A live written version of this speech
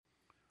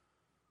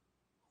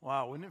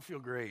Wow, wouldn't it feel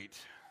great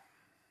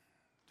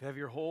to have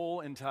your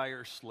whole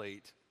entire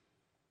slate,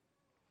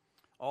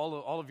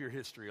 all of your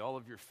history, all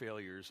of your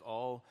failures,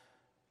 all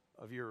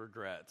of your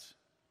regrets?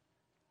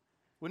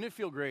 Wouldn't it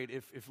feel great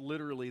if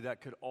literally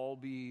that could all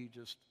be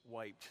just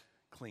wiped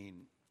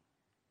clean?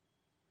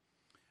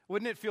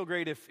 Wouldn't it feel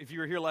great if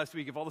you were here last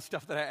week, if all the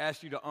stuff that I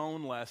asked you to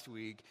own last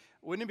week,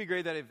 wouldn't it be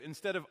great that if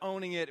instead of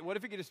owning it, what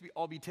if it could just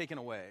all be taken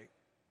away?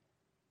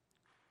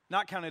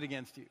 Not counted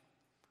against you.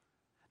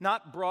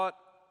 Not brought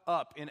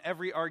up in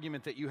every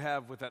argument that you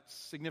have with that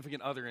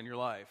significant other in your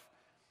life.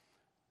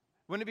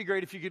 Wouldn't it be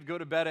great if you could go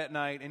to bed at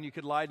night and you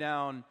could lie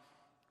down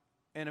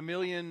and a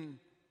million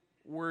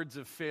words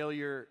of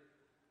failure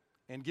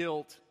and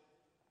guilt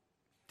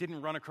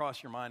didn't run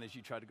across your mind as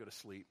you tried to go to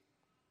sleep?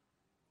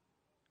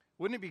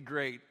 Wouldn't it be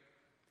great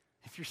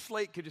if your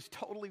slate could just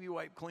totally be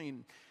wiped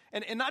clean?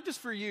 And not just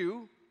for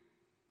you,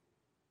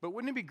 but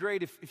wouldn't it be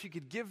great if you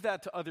could give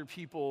that to other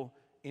people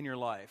in your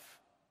life?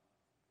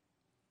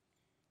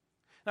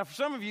 Now, for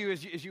some of you,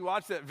 as you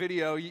watch that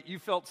video, you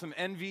felt some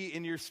envy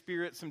in your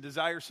spirit, some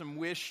desire, some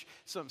wish,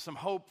 some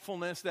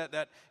hopefulness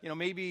that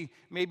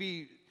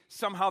maybe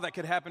somehow that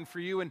could happen for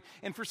you.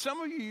 And for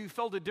some of you, you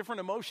felt a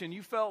different emotion.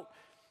 You felt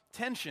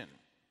tension,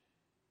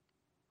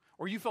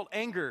 or you felt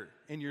anger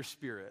in your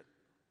spirit.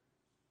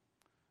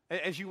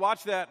 As you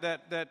watch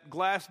that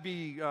glass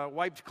be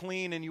wiped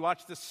clean and you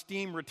watch the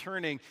steam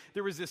returning,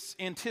 there was this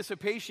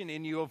anticipation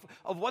in you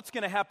of what's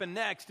going to happen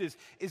next.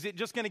 Is it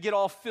just going to get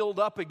all filled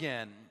up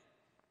again?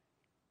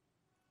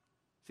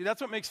 See,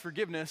 that's what makes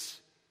forgiveness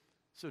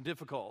so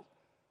difficult.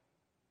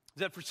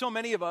 Is that for so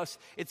many of us,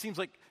 it seems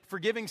like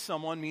forgiving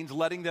someone means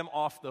letting them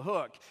off the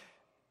hook.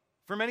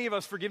 For many of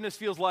us, forgiveness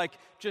feels like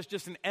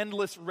just an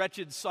endless,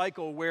 wretched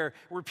cycle where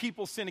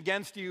people sin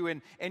against you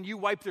and you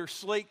wipe their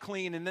slate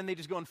clean and then they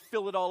just go and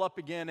fill it all up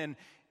again and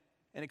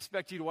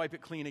expect you to wipe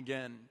it clean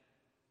again.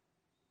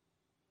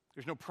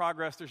 There's no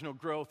progress, there's no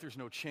growth, there's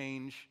no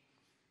change.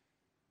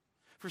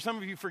 For some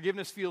of you,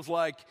 forgiveness feels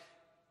like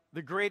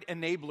the great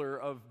enabler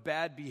of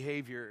bad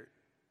behavior,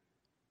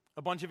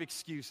 a bunch of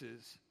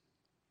excuses.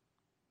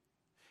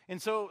 And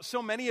so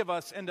many of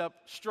us end up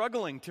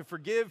struggling to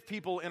forgive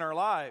people in our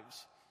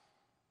lives.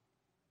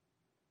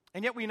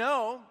 And yet we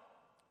know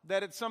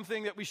that it's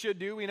something that we should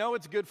do. We know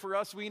it's good for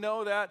us. We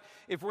know that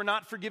if we're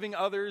not forgiving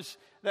others,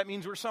 that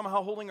means we're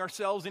somehow holding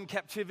ourselves in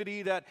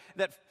captivity, that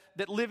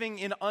living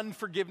in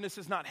unforgiveness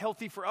is not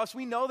healthy for us.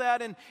 We know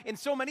that, and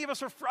so many of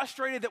us are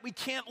frustrated that we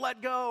can't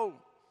let go,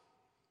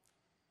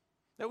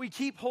 that we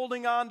keep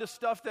holding on to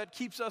stuff that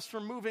keeps us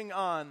from moving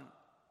on.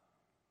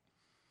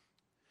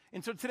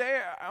 And so today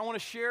I want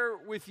to share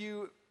with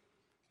you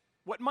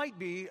what might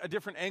be a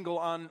different angle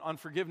on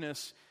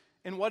forgiveness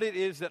and what it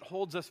is that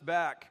holds us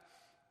back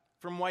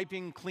from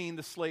wiping clean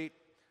the slate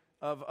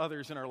of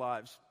others in our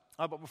lives.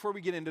 But before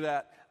we get into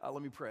that,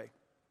 let me pray.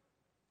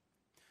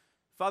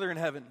 Father in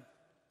heaven,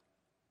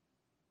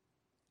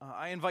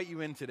 I invite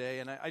you in today,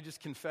 and I just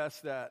confess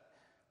that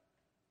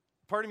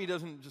part of me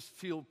doesn't just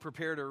feel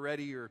prepared or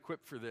ready or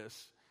equipped for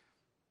this,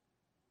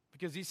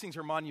 because these things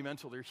are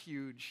monumental, they're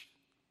huge.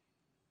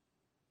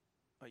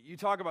 You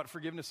talk about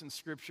forgiveness in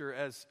Scripture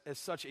as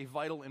such a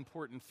vital,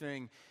 important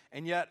thing,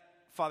 and yet,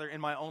 Father,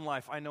 in my own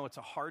life, I know it's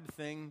a hard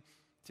thing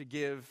to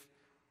give.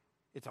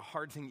 It's a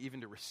hard thing even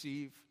to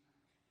receive.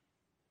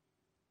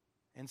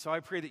 And so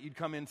I pray that you'd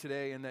come in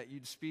today and that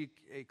you'd speak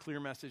a clear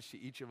message to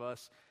each of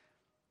us.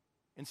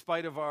 In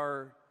spite of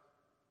our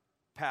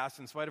past,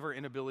 in spite of our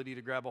inability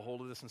to grab a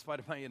hold of this, in spite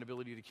of my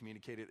inability to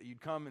communicate it, that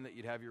you'd come and that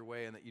you'd have your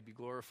way and that you'd be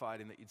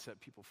glorified and that you'd set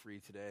people free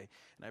today.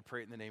 And I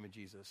pray it in the name of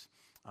Jesus.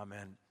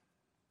 Amen.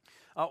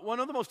 One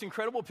of the most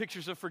incredible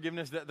pictures of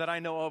forgiveness that I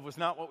know of was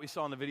not what we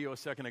saw in the video a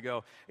second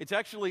ago. It's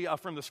actually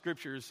from the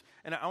Scriptures,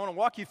 and I want to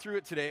walk you through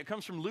it today. It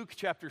comes from Luke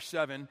chapter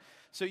 7.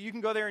 So you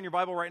can go there in your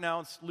Bible right now.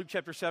 It's Luke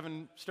chapter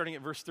 7, starting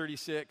at verse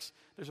 36.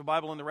 There's a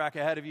Bible in the rack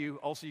ahead of you.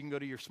 Also, you can go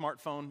to your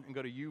smartphone and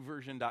go to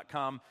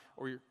youversion.com,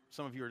 or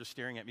some of you are just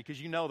staring at me, because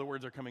you know the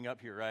words are coming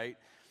up here, right?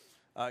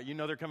 You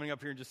know they're coming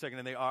up here in just a second,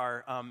 and they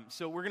are.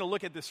 So we're going to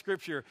look at this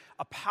scripture,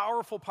 a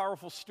powerful,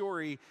 powerful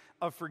story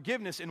of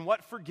forgiveness and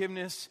what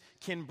forgiveness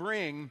can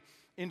bring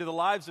into the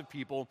lives of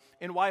people,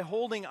 and why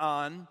holding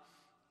on,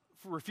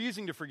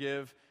 refusing to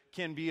forgive,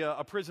 can be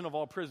a prison of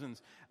all prisons.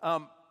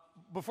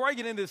 Before I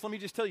get into this, let me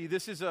just tell you,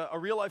 this is a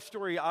real-life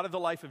story out of the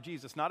life of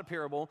Jesus, not a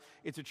parable.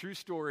 It's a true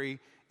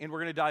story, and we're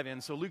going to dive in.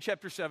 So Luke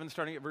chapter 7,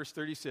 starting at verse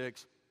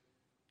 36,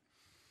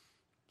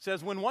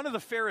 says, when one of the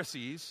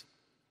Pharisees...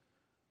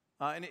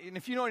 And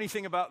if you know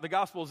anything about the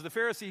Gospels, the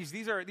Pharisees,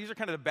 these are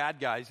kind of the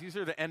bad guys. These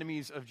are the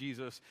enemies of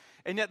Jesus.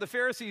 And yet the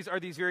Pharisees are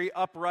these very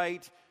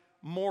upright,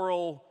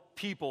 moral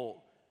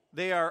people.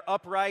 They are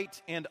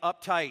upright and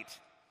uptight.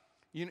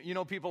 You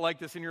know people like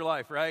this in your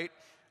life, right?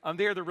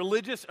 They are the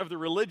religious of the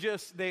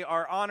religious. They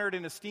are honored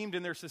and esteemed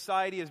in their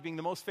society as being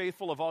the most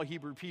faithful of all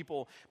Hebrew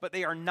people. But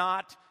they are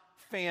not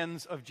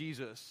fans of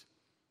Jesus.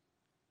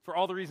 For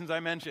all the reasons I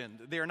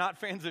mentioned. They are not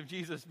fans of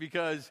Jesus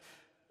because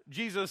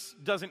Jesus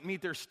doesn't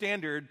meet their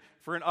standard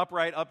for an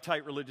upright,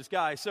 uptight religious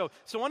guy. So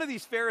one of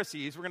these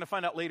Pharisees, we're going to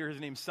find out later his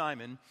name's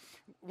Simon,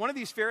 one of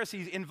these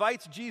Pharisees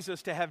invites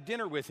Jesus to have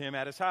dinner with him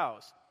at his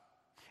house.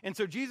 And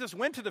so Jesus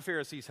went to the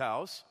Pharisee's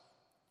house,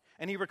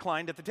 and he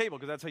reclined at the table,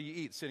 because that's how you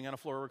eat, sitting on a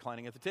floor,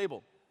 reclining at the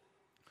table.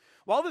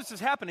 While this is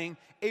happening,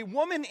 a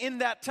woman in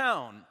that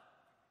town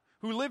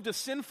who lived a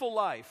sinful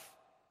life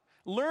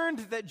learned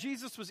that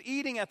Jesus was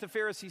eating at the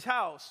Pharisee's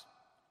house.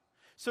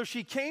 So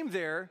she came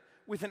there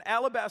with an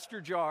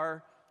alabaster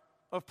jar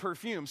of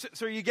perfume.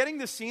 So are you getting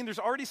this scene? There's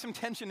already some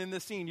tension in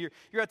this scene.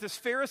 You're at this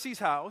Pharisee's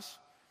house,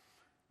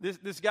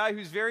 this guy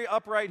who's very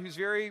upright, who's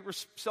very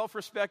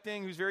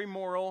self-respecting, who's very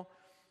moral.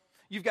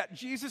 You've got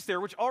Jesus there,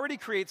 which already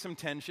creates some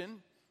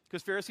tension,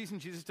 because Pharisees and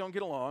Jesus don't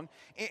get along.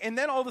 And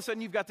then all of a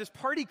sudden you've got this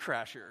party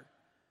crasher,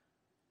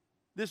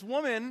 this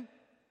woman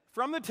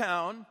from the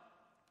town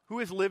who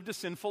has lived a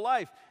sinful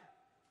life,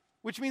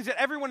 which means that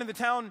everyone in the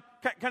town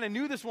kind of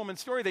knew this woman's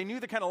story. They knew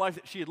the kind of life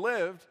that she had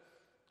lived.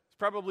 It's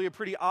probably a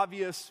pretty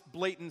obvious,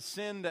 blatant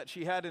sin that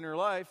she had in her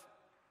life.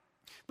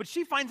 But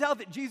she finds out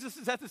that Jesus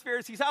is at this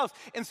Pharisee's house.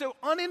 And so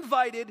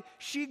uninvited,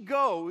 she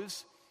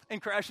goes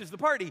and crashes the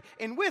party.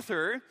 And with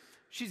her,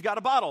 she's got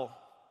a bottle.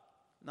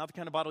 Not the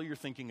kind of bottle you're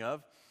thinking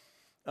of.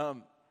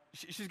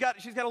 She's got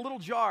a little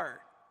jar,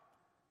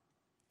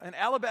 an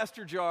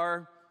alabaster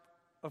jar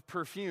of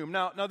perfume.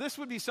 Now this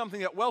would be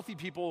something that wealthy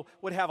people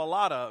would have a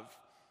lot of.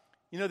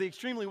 You know, the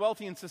extremely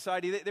wealthy in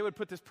society, they would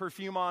put this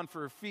perfume on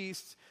for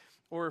feasts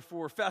or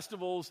for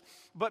festivals.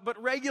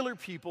 But regular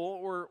people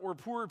or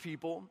poorer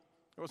people,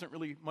 there wasn't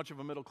really much of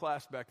a middle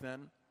class back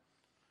then,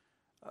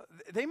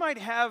 they might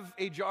have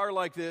a jar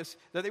like this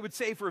that they would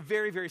save for a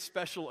very, very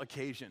special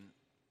occasion.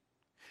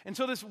 And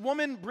so this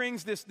woman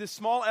brings this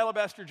small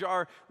alabaster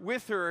jar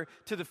with her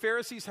to the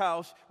Pharisee's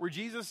house where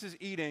Jesus is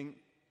eating,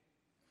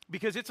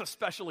 because it's a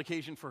special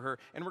occasion for her,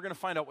 and we're going to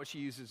find out what she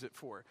uses it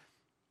for.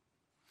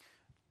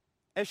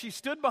 As she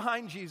stood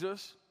behind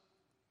Jesus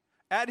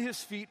at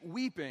his feet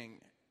weeping,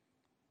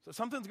 so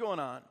something's going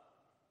on,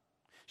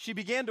 she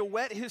began to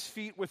wet his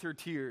feet with her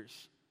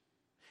tears.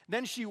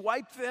 Then she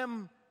wiped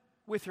them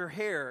with her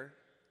hair,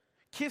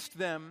 kissed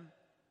them,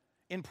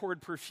 and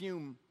poured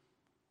perfume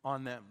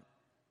on them.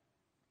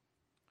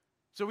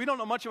 So we don't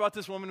know much about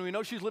this woman. We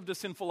know she's lived a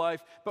sinful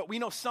life, but we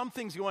know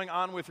something's going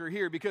on with her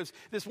here, because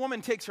this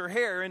woman takes her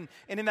hair, and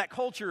in that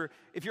culture,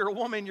 if you're a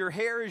woman, your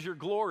hair is your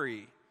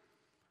glory.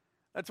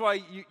 That's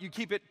why you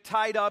keep it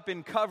tied up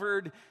and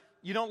covered.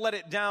 You don't let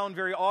it down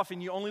very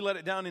often. You only let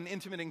it down in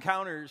intimate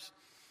encounters.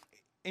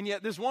 And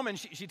yet this woman,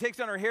 she takes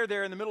down her hair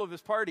there in the middle of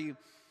this party,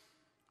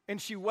 and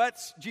she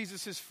wets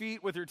Jesus'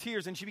 feet with her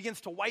tears, and she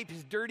begins to wipe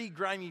his dirty,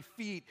 grimy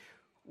feet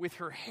with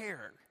her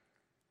hair.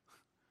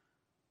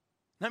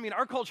 I mean,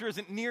 our culture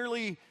isn't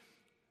nearly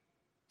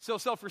so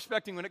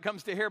self-respecting when it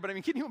comes to hair, but I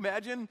mean, can you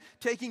imagine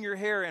taking your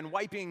hair and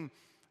wiping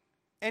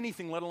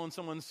anything, let alone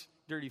someone's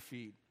dirty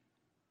feet?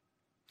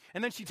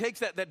 And then she takes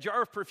that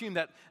jar of perfume,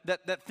 that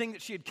thing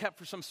that she had kept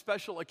for some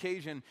special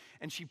occasion,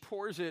 and she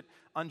pours it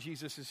on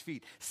Jesus'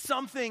 feet.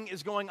 Something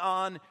is going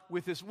on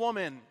with this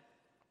woman.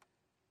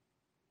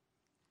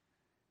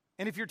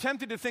 And if you're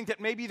tempted to think that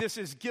maybe this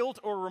is guilt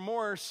or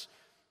remorse,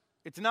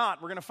 it's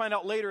not. We're going to find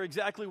out later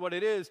exactly what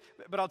it is.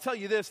 But I'll tell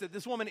you this, that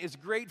this woman is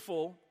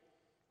grateful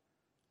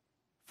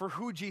for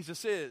who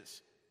Jesus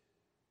is.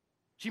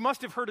 She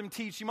must have heard him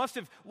teach. She must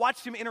have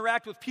watched him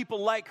interact with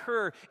people like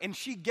her, and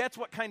she gets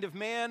what kind of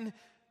man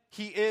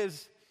he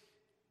is.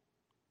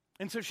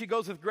 And so she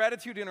goes with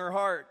gratitude in her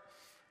heart,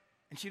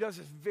 and she does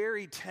this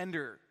very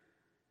tender,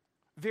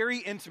 very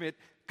intimate,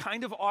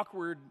 kind of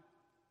awkward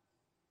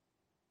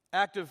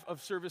act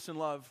of service and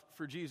love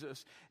for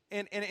Jesus.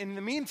 And in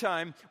the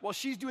meantime, while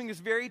she's doing this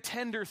very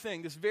tender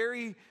thing, this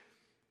very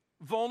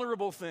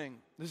vulnerable thing,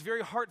 this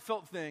very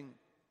heartfelt thing,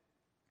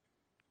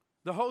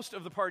 the host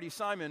of the party,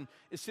 Simon,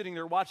 is sitting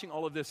there watching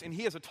all of this, and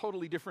he has a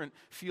totally different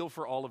feel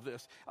for all of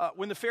this.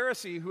 When the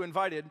Pharisee who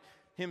invited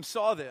him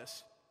saw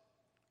this,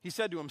 he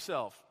said to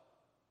himself,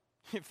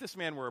 if this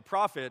man were a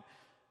prophet,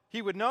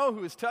 he would know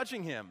who is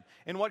touching him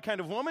and what kind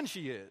of woman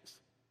she is,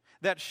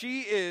 that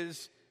she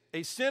is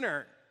a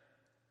sinner.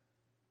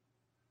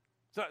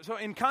 So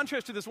in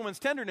contrast to this woman's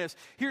tenderness,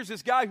 here's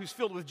this guy who's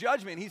filled with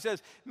judgment. He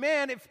says,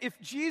 man, if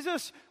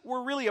Jesus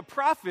were really a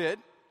prophet,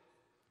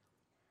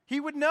 he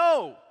would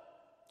know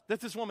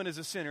that this woman is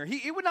a sinner.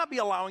 He would not be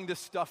allowing this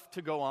stuff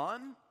to go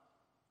on.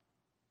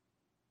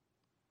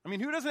 I mean,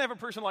 who doesn't have a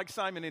person like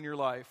Simon in your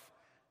life?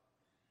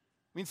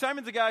 I mean,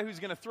 Simon's a guy who's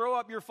going to throw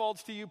up your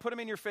faults to you, put them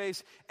in your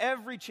face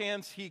every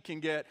chance he can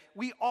get.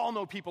 We all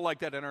know people like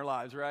that in our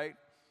lives, right?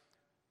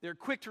 They're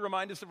quick to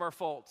remind us of our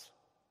faults.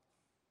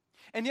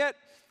 And yet,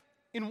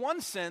 in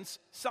one sense,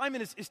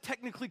 Simon is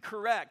technically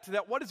correct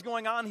that what is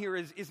going on here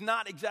is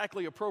not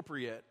exactly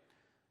appropriate.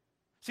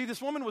 See,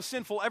 this woman was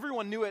sinful.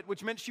 Everyone knew it,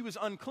 which meant she was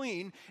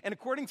unclean. And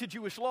according to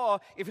Jewish law,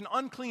 if an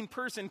unclean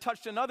person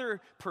touched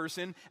another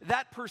person,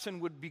 that person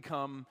would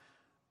become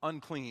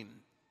unclean.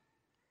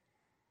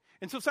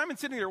 And so Simon's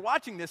sitting there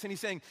watching this, and he's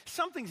saying,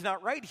 something's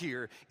not right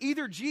here.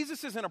 Either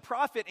Jesus isn't a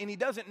prophet, and he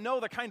doesn't know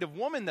the kind of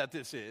woman that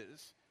this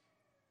is,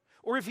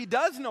 Or if he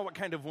does know what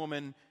kind of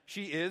woman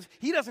she is,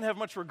 he doesn't have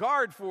much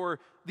regard for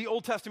the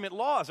Old Testament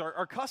laws,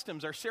 our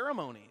customs, our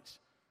ceremonies.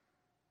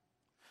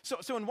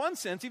 So in one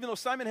sense, even though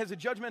Simon has a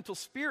judgmental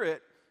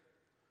spirit,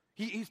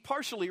 he's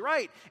partially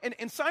right.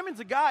 And Simon's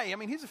a guy, I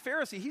mean, he's a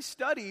Pharisee. He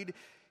studied.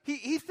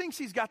 He thinks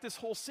he's got this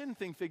whole sin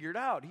thing figured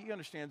out. He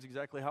understands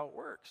exactly how it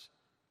works.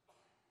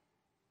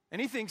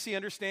 And he thinks he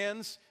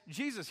understands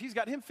Jesus. He's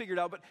got him figured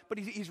out, but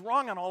he's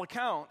wrong on all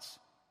accounts.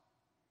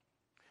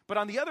 But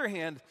on the other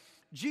hand,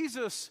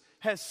 Jesus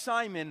has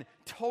Simon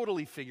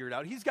totally figured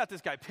out. He's got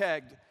this guy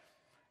pegged.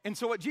 And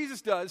so what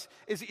Jesus does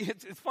is,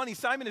 it's funny,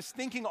 Simon is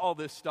thinking all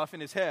this stuff in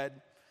his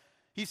head.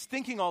 He's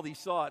thinking all these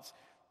thoughts.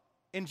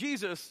 And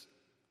Jesus,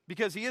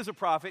 because he is a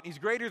prophet, he's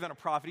greater than a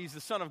prophet, he's the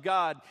Son of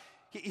God,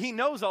 he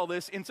knows all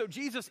this. And so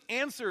Jesus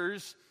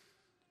answers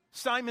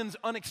Simon's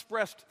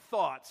unexpressed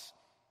thoughts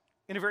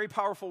in a very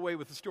powerful way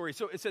with the story.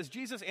 So it says,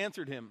 Jesus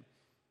answered him,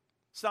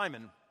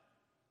 Simon,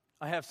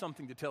 I have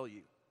something to tell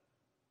you.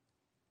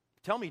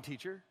 Tell me,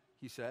 teacher,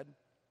 he said.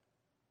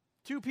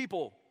 2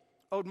 people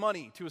owed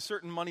money to a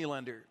certain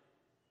moneylender.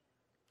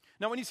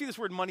 Now, when you see this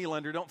word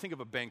moneylender, don't think of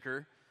a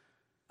banker.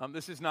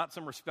 This is not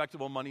some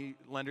respectable money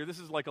lender. This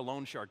is like a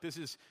loan shark. This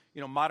is,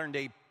 modern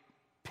day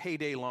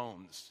payday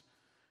loans,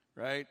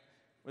 right?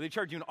 Where they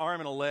charge you an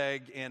arm and a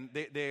leg, and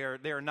they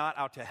are not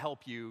out to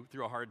help you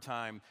through a hard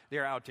time. They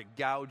are out to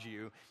gouge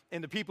you.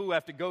 And the people who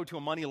have to go to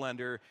a money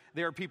lender,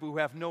 they are people who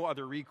have no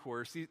other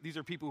recourse. These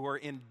are people who are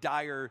in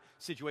dire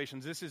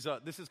situations. This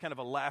is kind of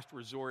a last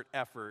resort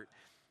effort.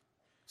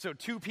 So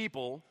 2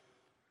 people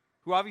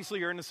who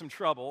obviously are into some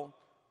trouble,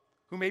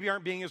 who maybe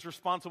aren't being as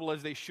responsible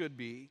as they should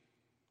be,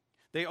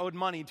 they owed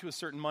money to a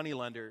certain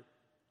moneylender.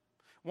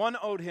 One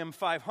owed him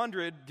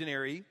 500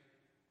 denarii,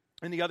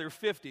 and the other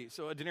 50.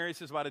 So a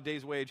denarius is about a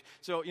day's wage.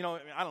 So,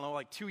 I don't know,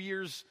 like 2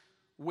 years'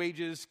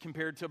 wages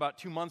compared to about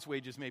 2 months'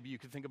 wages, maybe you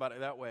could think about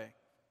it that way.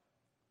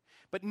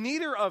 But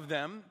neither of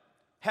them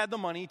had the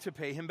money to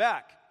pay him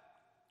back.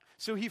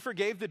 So he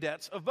forgave the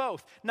debts of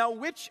both. Now,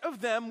 which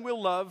of them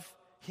will love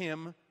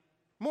him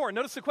more?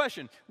 Notice the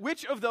question.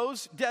 Which of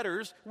those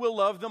debtors will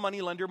love the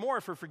moneylender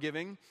more for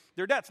forgiving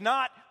their debts?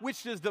 Not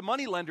which does the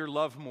moneylender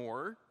love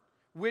more.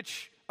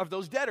 Which of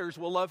those debtors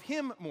will love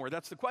him more?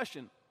 That's the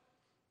question.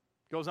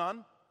 Goes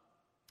on.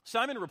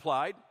 Simon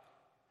replied,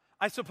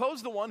 I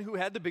suppose the one who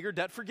had the bigger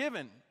debt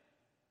forgiven.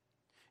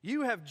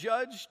 You have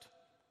judged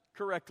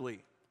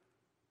correctly,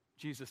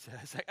 Jesus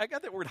says. I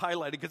got that word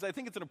highlighted because I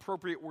think it's an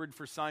appropriate word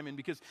for Simon,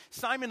 because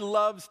Simon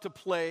loves to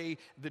play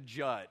the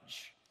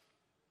judge.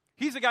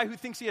 He's a guy who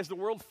thinks he has the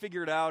world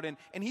figured out,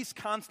 and he's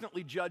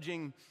constantly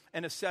judging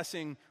and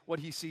assessing what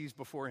he sees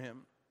before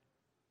him.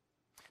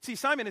 See,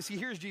 Simon, as he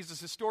hears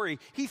Jesus' story,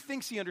 he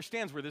thinks he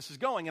understands where this is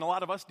going, and a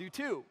lot of us do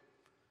too.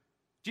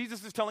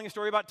 Jesus is telling a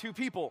story about 2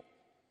 people.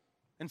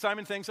 And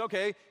Simon thinks,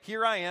 okay,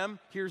 here I am,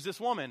 here's this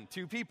woman,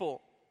 2 people.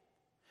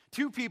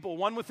 2 people,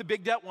 one with a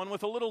big debt, one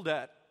with a little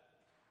debt.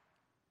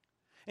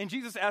 And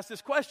Jesus asked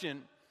this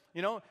question,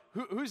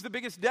 who's the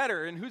biggest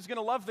debtor and who's going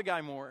to love the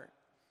guy more?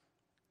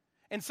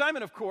 And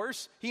Simon, of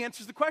course, he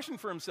answers the question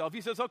for himself.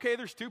 He says, okay,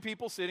 there's 2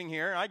 people sitting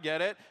here. I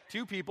get it.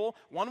 2 people,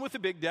 one with a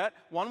big debt,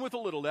 one with a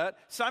little debt.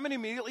 Simon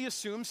immediately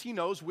assumes he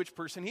knows which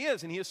person he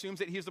is, and he assumes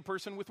that he's the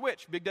person with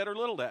which, big debt or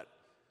little debt?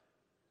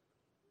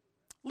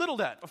 Little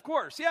debt, of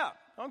course, yeah,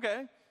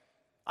 okay.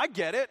 I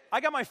get it. I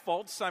got my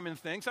faults, Simon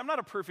thinks. I'm not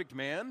a perfect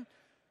man.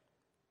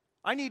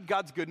 I need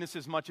God's goodness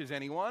as much as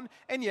anyone.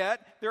 And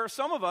yet, there are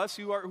some of us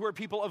who are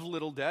people of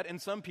little debt and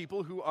some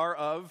people who are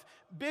of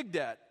big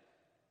debt.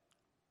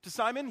 To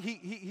Simon,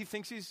 he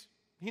thinks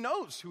he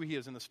knows who he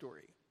is in the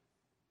story.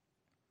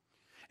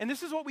 And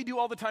this is what we do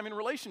all the time in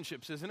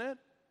relationships, isn't it?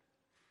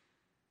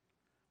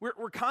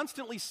 We're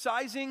constantly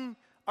sizing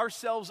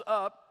ourselves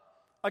up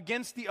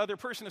against the other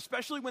person,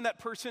 especially when that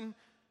person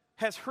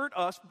has hurt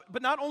us,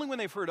 but not only when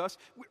they've hurt us,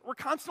 we're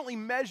constantly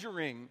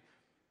measuring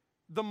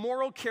the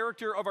moral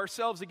character of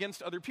ourselves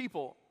against other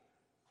people.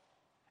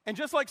 And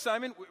just like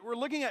Simon, we're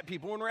looking at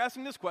people when we're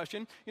asking this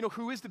question,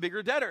 who is the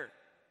bigger debtor?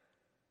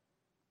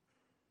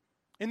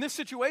 In this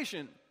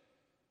situation,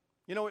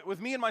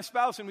 with me and my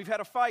spouse, and we've had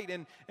a fight,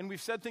 and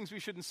we've said things we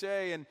shouldn't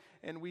say,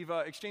 and we've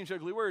exchanged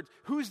ugly words,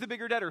 who's the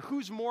bigger debtor?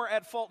 Who's more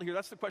at fault here?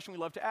 That's the question we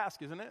love to ask,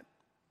 isn't it?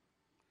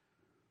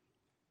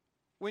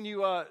 When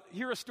you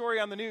hear a story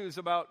on the news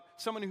about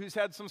someone who's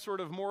had some sort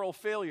of moral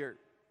failure,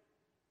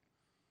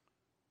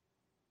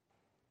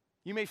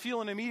 you may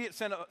feel an immediate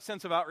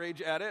sense of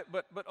outrage at it,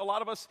 but a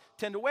lot of us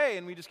tend away,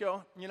 and we just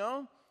go,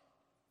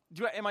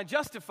 am I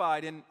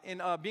justified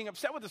in being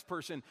upset with this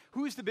person?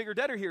 Who's the bigger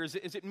debtor here? Is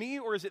it me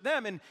or is it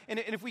them? And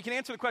if we can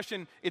answer the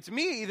question, it's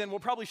me, then we'll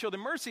probably show them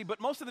mercy, but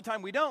most of the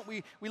time we don't.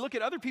 We look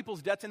at other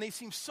people's debts, and they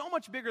seem so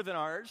much bigger than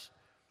ours,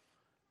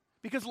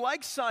 because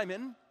like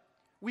Simon,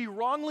 we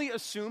wrongly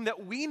assume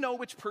that we know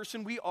which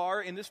person we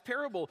are in this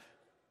parable.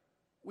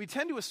 We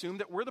tend to assume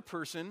that we're the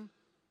person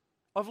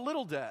of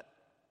little debt,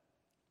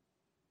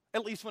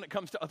 at least when it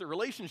comes to other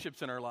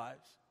relationships in our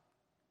lives.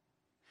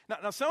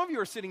 Now some of you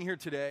are sitting here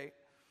today,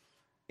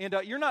 and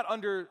you're not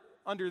under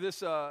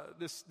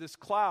this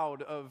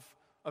cloud of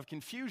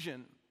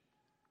confusion.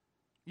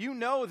 You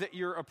know that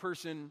you're a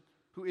person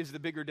who is the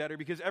bigger debtor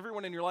because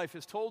everyone in your life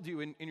has told you,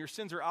 and your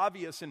sins are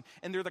obvious, and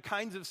they're the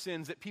kinds of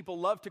sins that people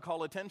love to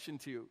call attention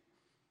to.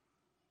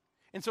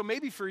 And so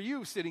maybe for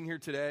you sitting here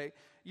today,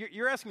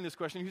 you're asking this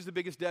question, who's the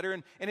biggest debtor?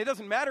 And it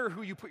doesn't matter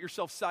who you put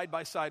yourself side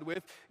by side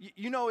with.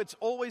 You know it's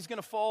always going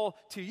to fall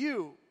to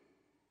you.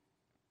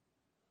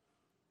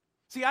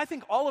 See, I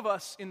think all of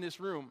us in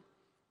this room,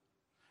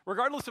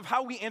 regardless of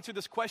how we answer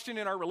this question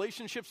in our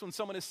relationships when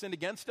someone has sinned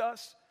against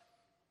us,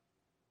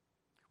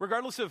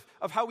 regardless of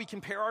how we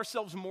compare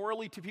ourselves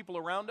morally to people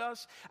around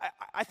us,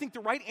 I think the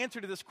right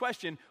answer to this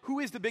question, who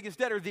is the biggest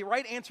debtor, the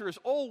right answer is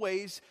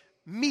always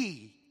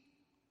me.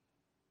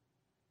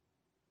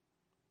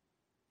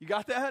 You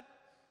got that?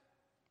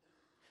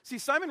 See,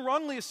 Simon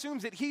wrongly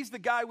assumes that he's the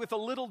guy with a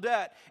little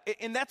debt,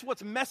 and that's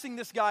what's messing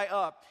this guy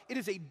up. It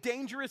is a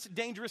dangerous,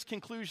 dangerous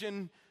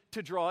conclusion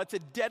to draw. It's a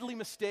deadly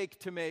mistake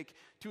to make,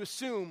 to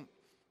assume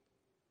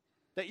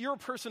that you're a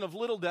person of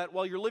little debt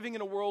while you're living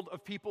in a world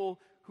of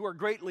people who are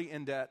greatly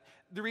in debt.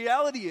 The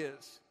reality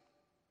is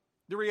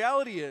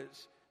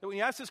that when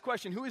you ask this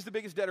question, who is the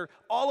biggest debtor,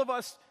 all of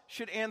us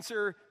should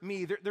answer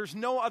me. There's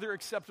no other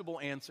acceptable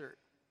answer.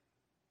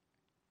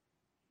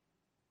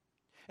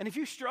 And if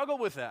you struggle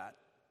with that,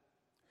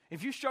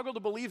 if you struggle to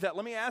believe that,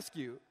 let me ask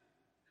you,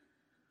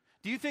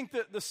 do you think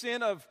that the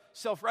sin of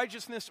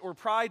self-righteousness or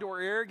pride or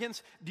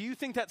arrogance, do you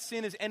think that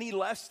sin is any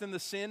less than the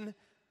sin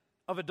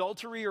of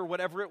adultery or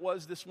whatever it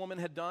was this woman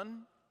had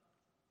done?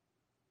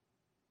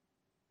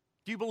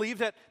 Do you believe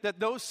that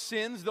those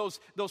sins, those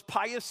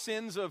pious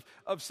sins of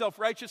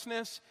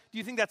self-righteousness, do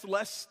you think that's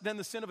less than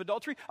the sin of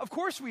adultery? Of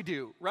course we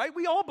do, right?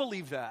 We all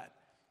believe that.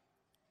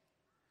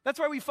 That's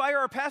why we fire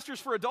our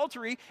pastors for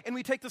adultery and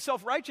we take the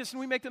self-righteous and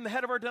we make them the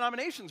head of our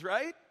denominations,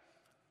 right?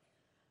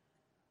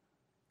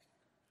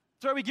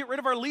 That's why we get rid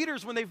of our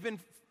leaders when they've been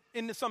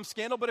into some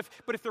scandal, but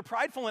if they're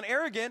prideful and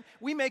arrogant,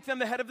 we make them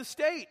the head of the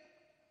state.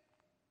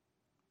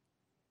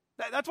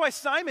 That's why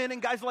Simon and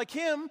guys like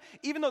him,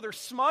 even though they're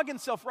smug and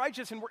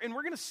self-righteous, and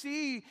we're going to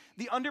see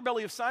the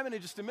underbelly of Simon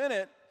in just a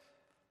minute,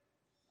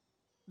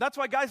 that's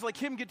why guys like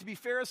him get to be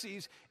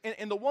Pharisees,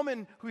 and the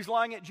woman who's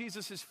lying at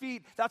Jesus'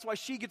 feet, that's why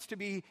she gets to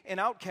be an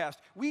outcast.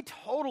 We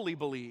totally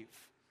believe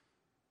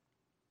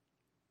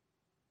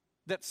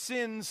that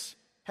sins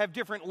have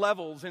different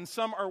levels, and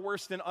some are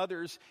worse than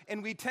others,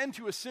 and we tend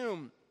to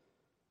assume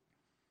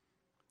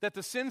that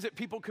the sins that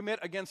people commit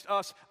against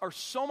us are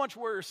so much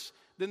worse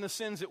than the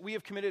sins that we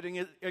have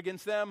committed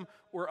against them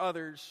or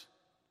others.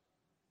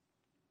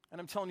 And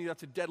I'm telling you,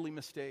 that's a deadly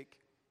mistake.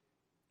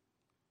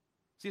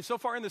 See, so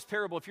far in this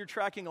parable, if you're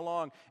tracking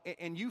along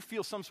and you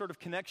feel some sort of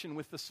connection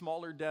with the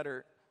smaller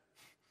debtor,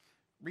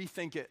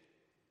 rethink it.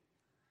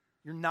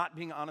 You're not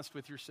being honest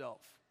with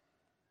yourself.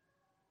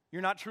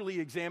 You're not truly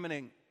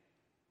examining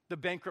the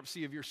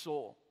bankruptcy of your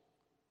soul,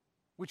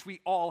 which we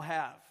all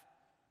have.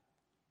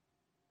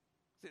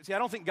 See, I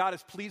don't think God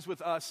is pleased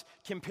with us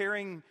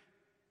comparing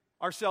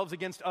ourselves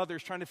against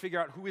others, trying to figure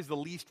out who is the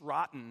least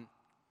rotten.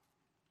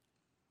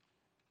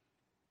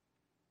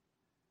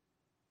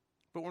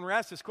 But when we're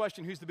asked this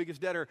question, who's the biggest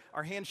debtor,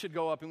 our hand should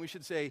go up and we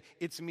should say,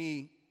 it's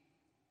me,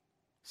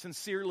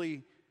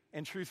 sincerely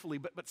and truthfully.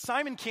 But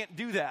Simon can't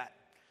do that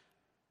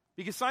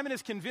because Simon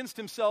has convinced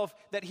himself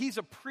that he's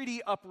a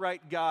pretty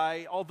upright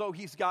guy, although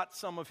he's got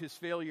some of his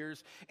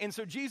failures. And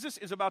so Jesus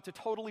is about to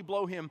totally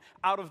blow him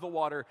out of the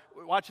water.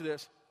 Watch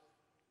this.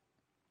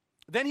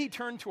 Then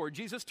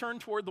Jesus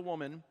turned toward the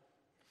woman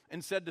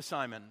and said to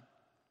Simon,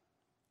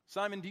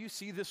 Simon, do you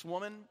see this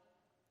woman?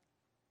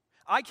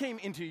 I came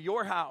into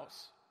your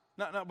house.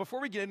 Now,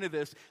 before we get into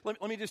this,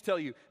 let me just tell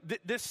you,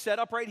 this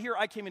setup right here,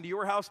 I came into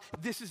your house,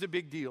 this is a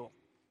big deal.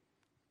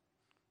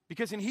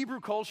 Because in Hebrew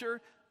culture,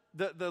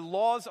 the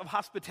laws of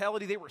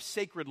hospitality, they were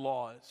sacred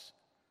laws.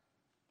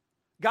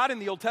 God in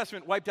the Old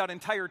Testament wiped out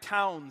entire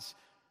towns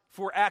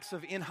for acts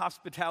of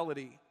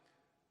inhospitality.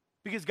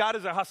 Because God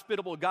is a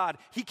hospitable God.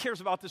 He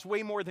cares about this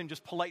way more than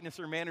just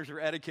politeness or manners or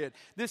etiquette.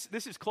 This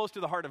is close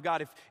to the heart of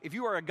God. If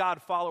you are a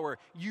God follower,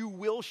 you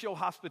will show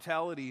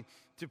hospitality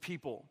to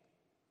people.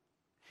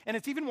 And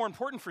it's even more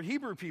important for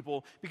Hebrew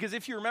people because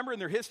if you remember in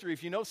their history,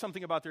 if you know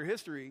something about their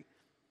history,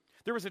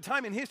 there was a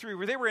time in history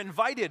where they were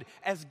invited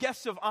as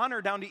guests of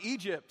honor down to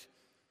Egypt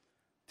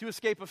to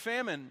escape a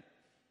famine.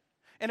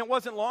 And it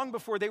wasn't long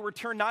before they were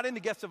turned not into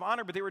guests of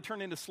honor, but they were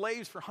turned into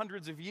slaves for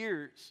hundreds of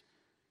years.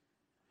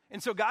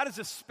 And so God is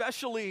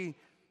especially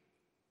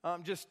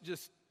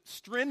just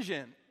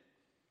stringent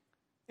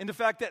in the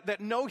fact that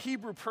no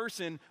Hebrew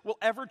person will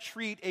ever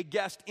treat a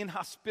guest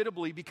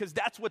inhospitably because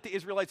that's what the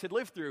Israelites had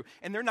lived through,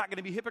 and they're not going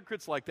to be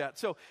hypocrites like that.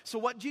 So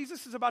what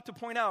Jesus is about to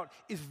point out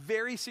is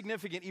very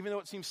significant, even though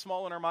it seems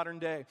small in our modern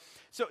day.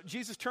 So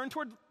Jesus turned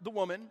toward the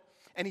woman,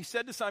 and he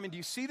said to Simon, do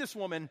you see this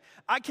woman?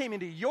 I came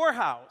into your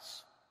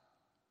house,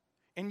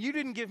 and you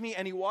didn't give me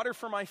any water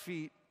for my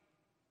feet,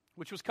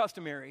 which was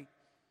customary,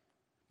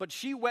 but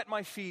she wet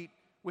my feet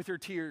with her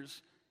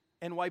tears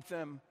and wiped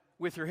them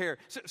with her hair.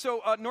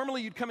 So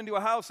normally you'd come into a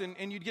house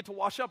and you'd get to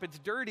wash up. It's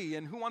dirty,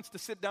 and who wants to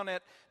sit down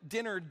at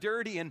dinner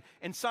dirty?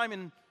 And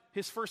Simon,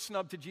 his first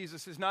snub to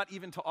Jesus is not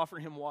even to offer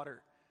him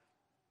water.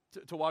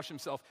 to wash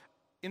himself.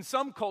 In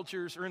some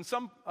cultures, or in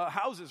some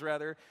houses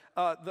rather,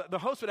 the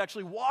host would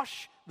actually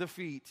wash the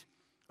feet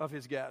of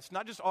his guests.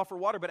 Not just offer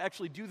water, but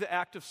actually do the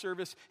act of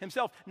service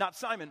himself. Not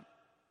Simon.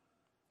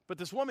 But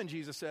this woman,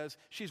 Jesus says,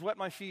 she's wet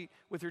my feet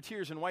with her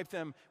tears and wiped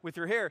them with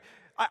her hair.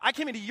 I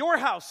came into your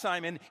house,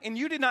 Simon, and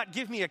you did not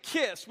give me a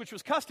kiss, which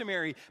was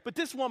customary. But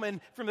this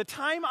woman, from the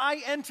time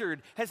I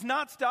entered, has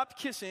not stopped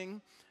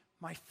kissing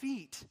my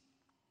feet.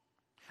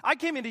 I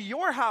came into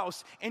your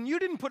house, and you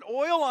didn't put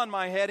oil on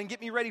my head and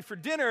get me ready for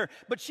dinner,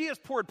 but she has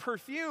poured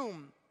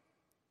perfume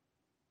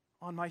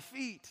on my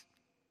feet.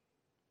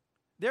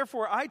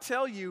 Therefore, I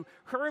tell you,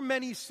 her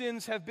many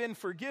sins have been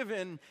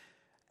forgiven,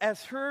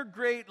 as her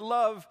great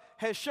love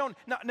has shown.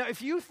 Now,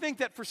 if you think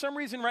that for some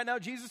reason right now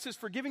Jesus is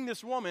forgiving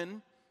this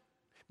woman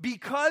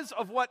because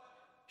of what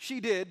she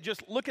did,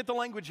 just look at the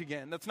language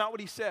again. That's not what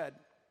he said.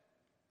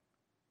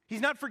 He's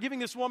not forgiving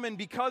this woman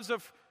because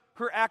of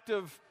her act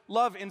of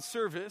love and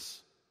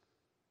service.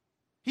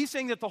 He's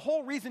saying that the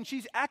whole reason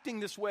she's acting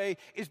this way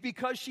is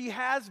because she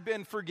has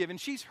been forgiven.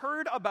 She's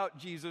heard about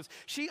Jesus.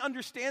 She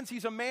understands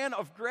he's a man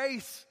of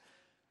grace,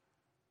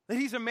 that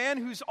he's a man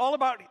who's all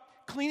about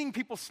cleaning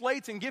people's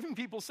slates and giving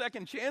people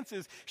second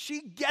chances.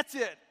 She gets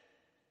it.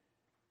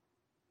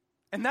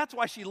 And that's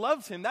why she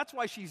loves him. That's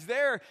why she's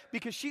there,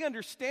 because she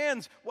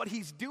understands what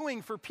he's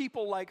doing for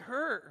people like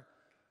her.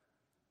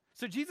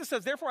 So Jesus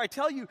says, therefore I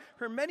tell you,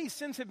 her many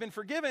sins have been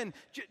forgiven,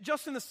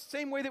 just in the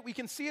same way that we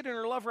can see it in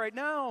her love right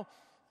now.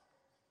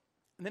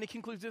 And then he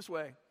concludes this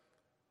way.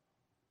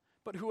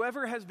 But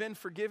whoever has been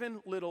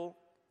forgiven little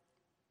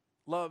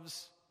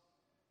loves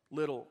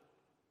little.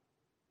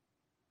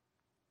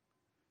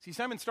 See,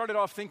 Simon started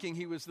off thinking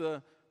he was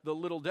the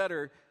little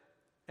debtor,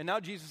 and now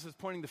Jesus is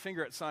pointing the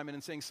finger at Simon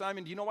and saying,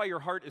 Simon, do you know why your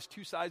heart is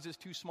 2 sizes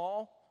too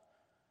small?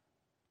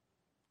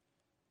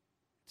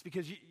 It's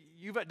because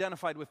you've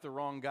identified with the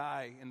wrong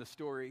guy in the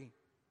story.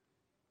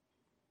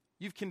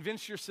 You've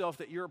convinced yourself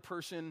that you're a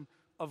person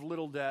of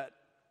little debt.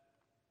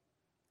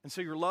 And so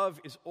your love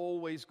is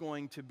always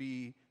going to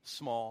be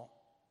small.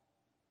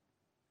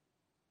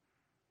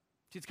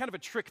 See, it's kind of a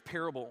trick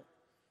parable.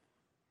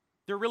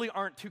 There really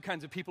aren't 2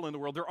 kinds of people in the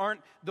world. There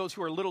aren't those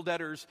who are little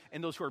debtors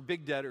and those who are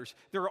big debtors.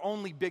 There are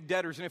only big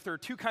debtors. And if there are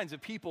 2 kinds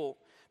of people,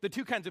 the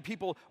 2 kinds of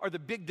people are the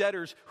big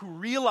debtors who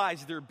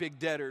realize they're big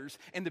debtors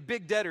and the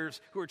big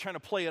debtors who are trying to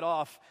play it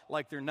off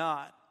like they're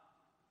not.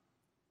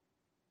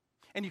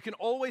 And you can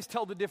always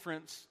tell the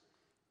difference,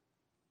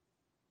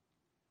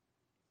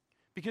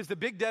 because the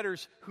big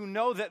debtors who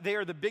know that they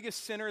are the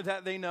biggest sinner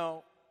that they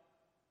know,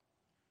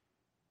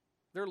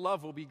 their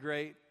love will be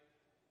great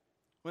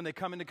when they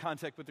come into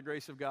contact with the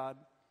grace of God.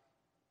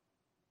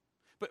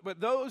 But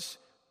those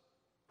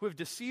who have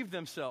deceived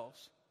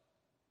themselves,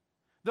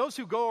 those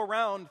who go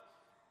around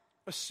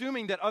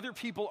assuming that other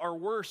people are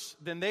worse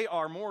than they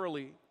are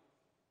morally,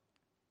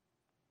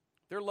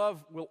 their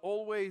love will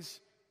always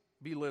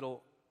be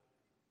little.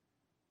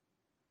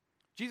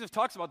 Jesus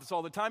talks about this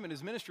all the time in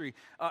his ministry.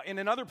 In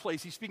another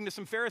place, he's speaking to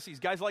some Pharisees,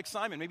 guys like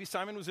Simon. Maybe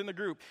Simon was in the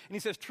group. And he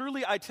says,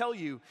 truly I tell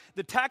you,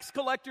 the tax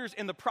collectors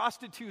and the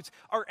prostitutes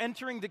are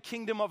entering the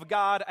kingdom of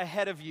God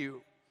ahead of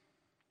you.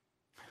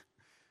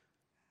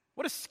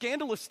 What a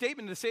scandalous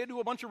statement to say it to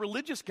a bunch of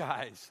religious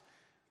guys.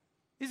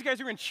 These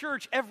guys are in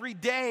church every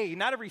day,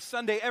 not every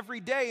Sunday, every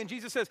day. And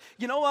Jesus says,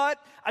 you know what?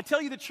 I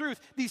tell you the truth.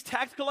 These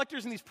tax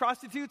collectors and these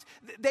prostitutes,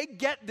 they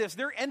get this.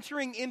 They're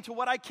entering into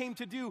what I came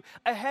to do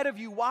ahead of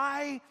you.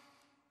 Why?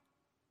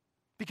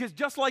 Because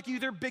just like you,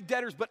 they're big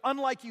debtors, but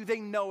unlike you,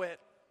 they know it.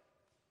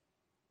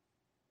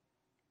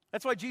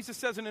 That's why Jesus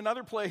says in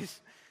another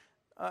place,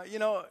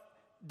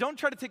 don't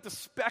try to take the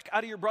speck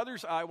out of your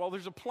brother's eye while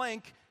there's a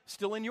plank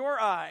still in your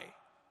eye.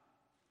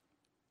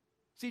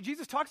 See,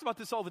 Jesus talks about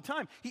this all the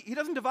time. He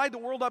doesn't divide the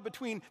world up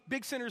between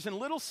big sinners and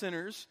little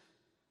sinners.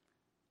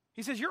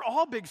 He says, you're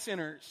all big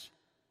sinners.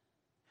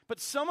 But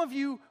some of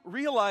you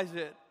realize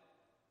it.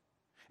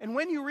 And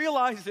when you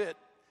realize it,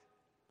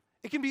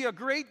 it can be a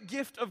great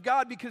gift of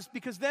God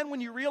because then when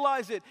you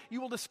realize it,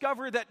 you will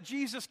discover that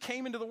Jesus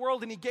came into the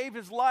world and he gave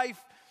his life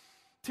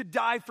to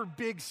die for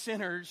big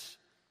sinners.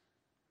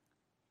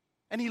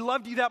 And he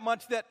loved you that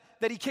much that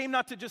he came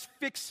not to just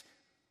fix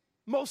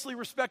mostly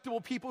respectable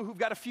people who've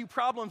got a few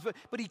problems,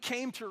 but he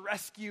came to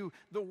rescue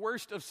the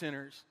worst of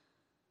sinners.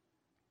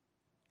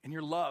 And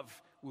your love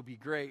will be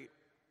great.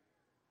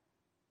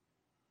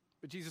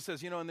 But Jesus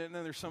says, and then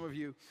there's some of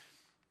you,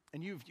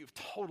 and you've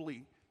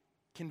totally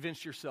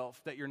convinced yourself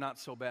that you're not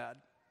so bad.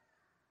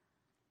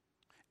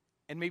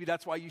 And maybe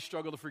that's why you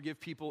struggle to forgive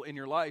people in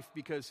your life,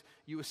 because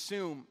you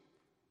assume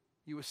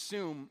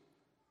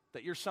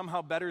that you're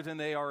somehow better than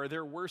they are, or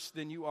they're worse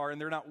than you are,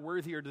 and they're not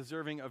worthy or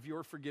deserving of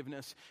your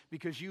forgiveness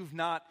because you've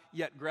not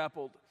yet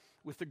grappled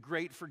with the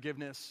great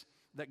forgiveness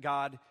that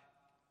God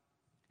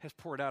has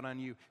poured out on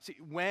you. See,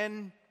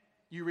 when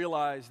you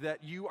realize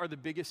that you are the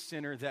biggest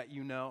sinner that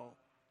you know,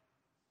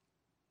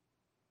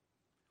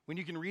 when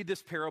you can read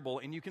this parable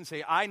and you can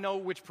say, I know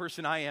which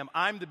person I am.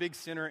 I'm the big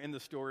sinner in the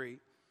story.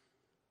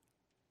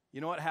 You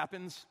know what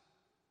happens?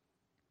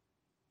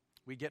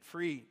 We get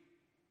free.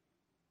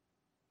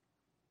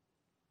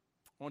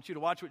 I want you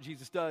to watch what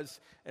Jesus does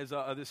as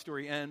this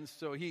story ends.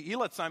 So he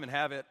lets Simon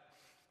have it.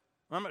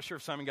 I'm not sure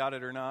if Simon got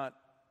it or not.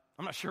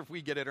 I'm not sure if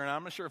we get it or not.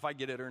 I'm not sure if I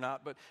get it or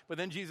not. But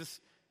then Jesus,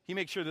 he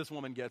makes sure this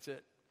woman gets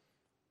it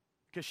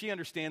because she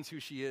understands who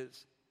she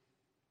is.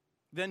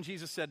 Then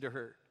Jesus said to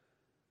her,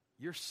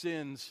 "Your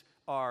sins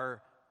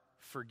are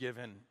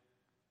forgiven."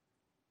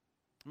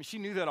 I mean, she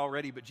knew that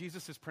already, but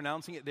Jesus is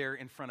pronouncing it there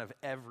in front of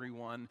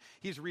everyone.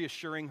 He's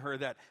reassuring her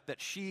that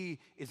she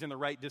is in the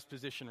right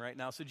disposition right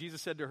now. So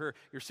Jesus said to her,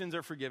 "Your sins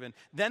are forgiven."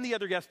 Then the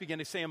other guests began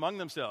to say among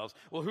themselves,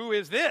 "Well, who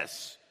is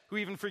this who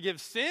even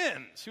forgives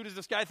sins? Who does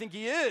this guy think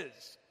he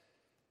is?"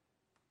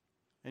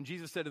 And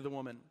Jesus said to the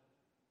woman,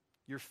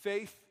 "Your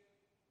faith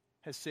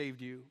has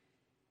saved you.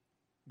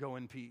 Go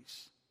in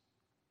peace."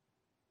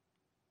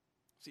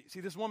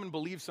 See, this woman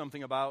believed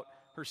something about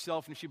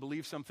herself and she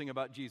believed something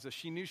about Jesus.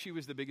 She knew she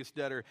was the biggest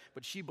debtor,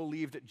 but she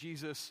believed that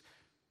Jesus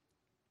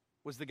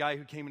was the guy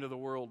who came into the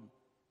world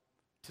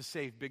to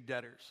save big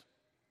debtors.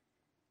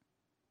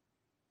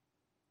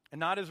 And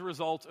not as a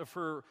result of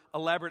her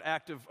elaborate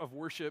act of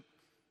worship,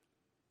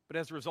 but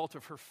as a result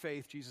of her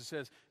faith. Jesus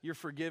says, "You're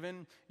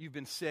forgiven, you've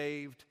been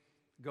saved,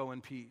 go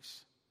in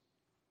peace."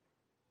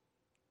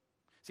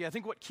 See, I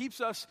think what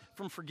keeps us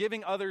from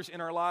forgiving others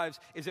in our lives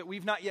is that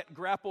we've not yet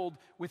grappled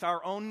with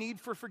our own need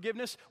for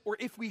forgiveness, or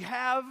if we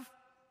have,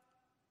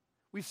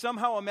 we've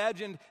somehow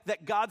imagined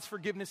that God's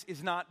forgiveness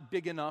is not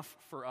big enough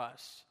for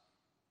us.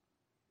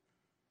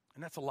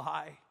 And that's a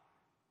lie.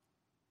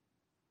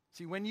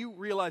 See, when you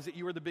realize that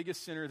you are the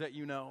biggest sinner that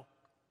you know,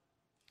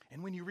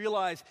 and when you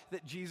realize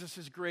that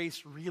Jesus'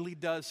 grace really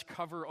does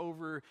cover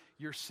over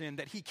your sin,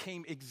 that he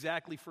came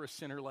exactly for a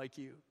sinner like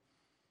you,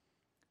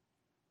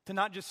 to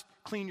not just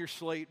clean your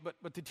slate,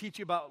 but to teach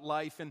you about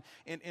life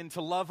and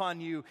to love on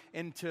you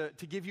and to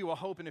give you a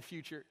hope and a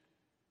future,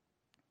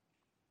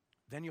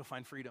 then you'll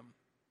find freedom.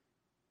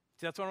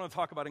 See, that's what I want to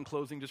talk about in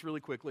closing, just really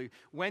quickly.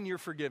 When you're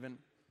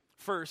forgiven,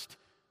 first,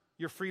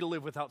 you're free to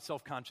live without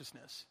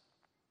self-consciousness.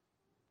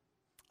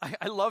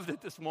 I love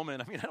that this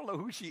woman, I don't know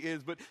who she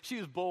is, but she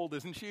is bold,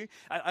 isn't she?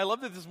 I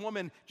love that this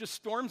woman just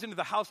storms into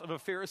the house of a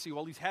Pharisee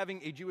while he's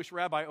having a Jewish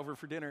rabbi over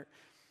for dinner.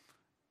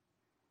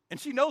 And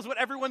she knows what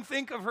everyone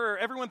thinks of her.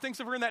 Everyone thinks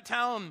of her in that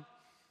town.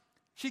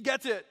 She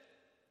gets it.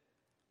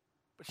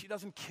 But she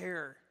doesn't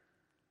care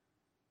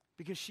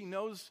because she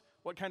knows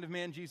what kind of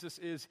man Jesus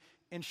is,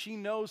 and she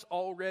knows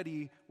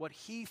already what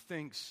he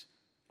thinks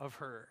of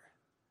her.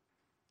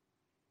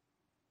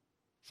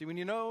 See, when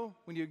you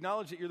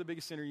acknowledge that you're the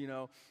biggest sinner you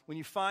know, when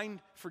you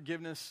find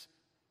forgiveness,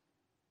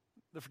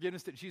 the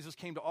forgiveness that Jesus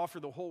came to offer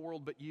the whole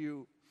world but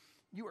you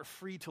are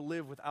free to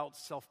live without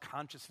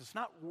self-consciousness,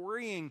 not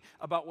worrying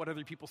about what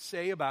other people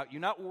say about you,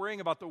 not worrying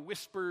about the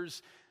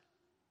whispers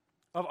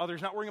of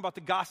others, not worrying about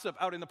the gossip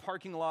out in the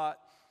parking lot,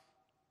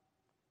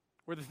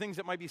 or the things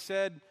that might be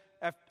said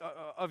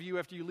of you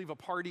after you leave a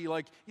party.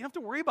 Like, you don't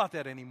have to worry about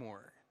that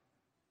anymore.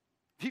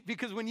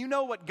 Because when you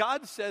know what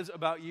God says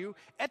about you,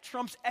 it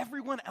trumps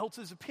everyone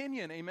else's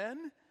opinion,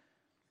 amen?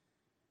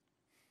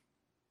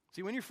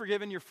 See, when you're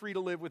forgiven, you're free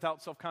to live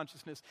without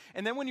self-consciousness.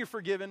 And then when you're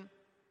forgiven,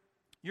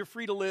 you're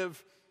free to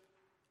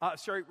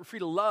free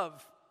to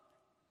love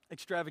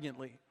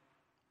extravagantly.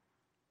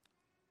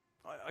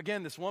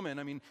 Again, this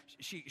woman,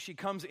 she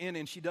comes in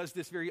and she does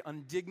this very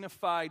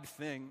undignified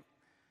thing.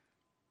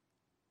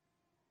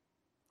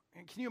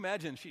 And can you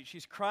imagine?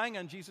 She's crying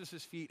on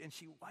Jesus' feet and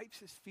she wipes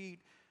his feet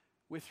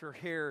with her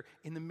hair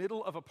in the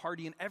middle of a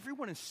party, and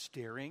everyone is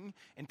staring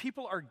and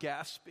people are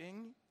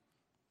gasping.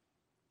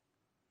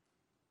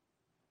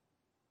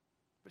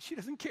 But she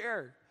doesn't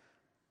care.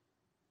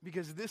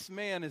 Because this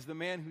man is the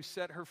man who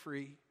set her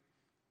free.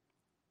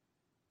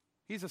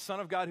 He's the Son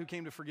of God who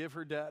came to forgive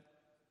her debt.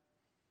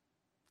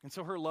 And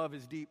so her love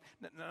is deep.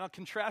 Now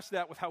contrast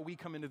that with how we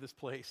come into this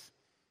place.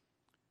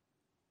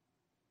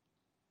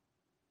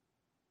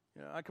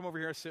 I come over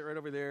here, I sit right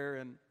over there,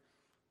 and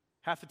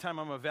half the time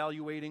I'm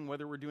evaluating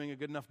whether we're doing a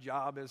good enough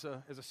job as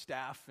a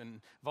staff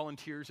and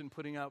volunteers and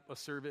putting out a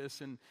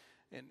service, and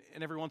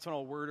every once in a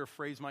while a word or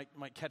phrase might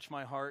catch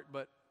my heart,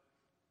 but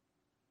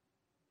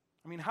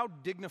how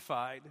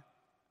dignified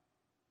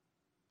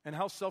and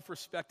how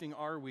self-respecting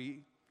are we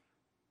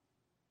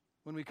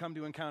when we come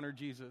to encounter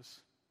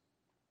Jesus?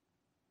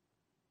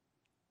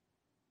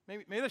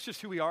 Maybe that's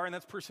just who we are, and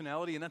that's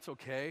personality, and that's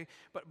okay.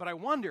 But I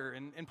wonder,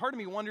 and part of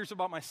me wonders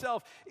about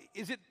myself,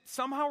 is it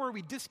somehow are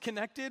we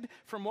disconnected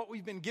from what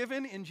we've been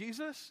given in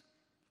Jesus?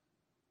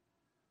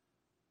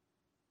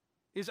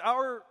 Is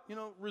our,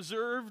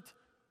 reserved,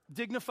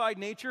 dignified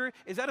nature,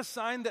 is that a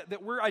sign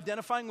that we're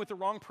identifying with the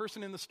wrong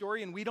person in the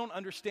story and we don't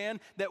understand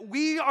that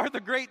we are the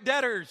great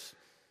debtors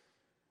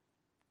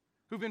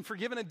who've been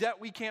forgiven a debt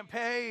we can't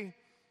pay?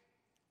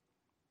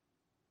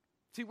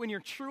 See, when you're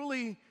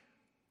truly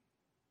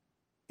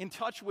in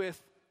touch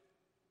with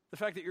the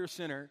fact that you're a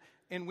sinner,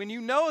 and when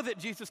you know that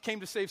Jesus came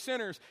to save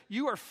sinners,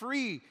 you are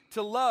free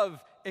to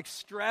love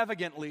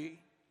extravagantly.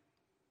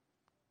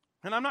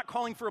 And I'm not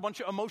calling for a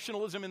bunch of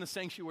emotionalism in the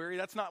sanctuary.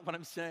 That's not what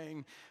I'm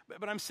saying.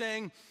 But I'm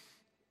saying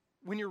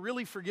when you're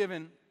really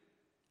forgiven,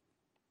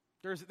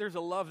 there's a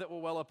love that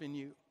will well up in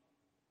you.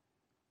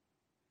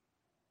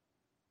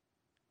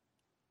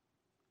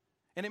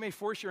 And it may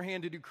force your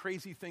hand to do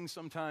crazy things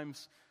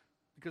sometimes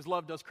because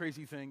love does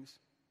crazy things.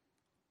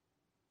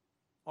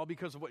 All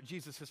because of what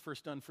Jesus has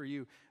first done for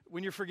you.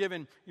 When you're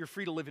forgiven, you're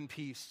free to live in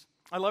peace.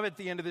 I love at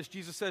the end of this,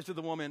 Jesus says to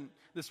the woman,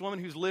 this woman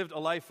who's lived a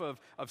life of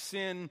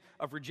sin,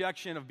 of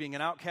rejection, of being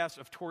an outcast,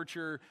 of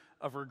torture,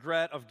 of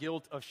regret, of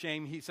guilt, of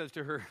shame. He says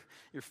to her,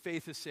 your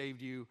faith has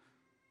saved you.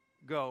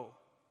 Go,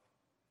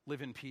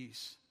 live in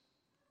peace.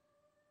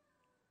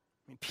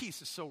 I mean,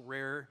 peace is so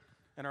rare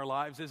in our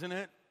lives, isn't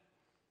it?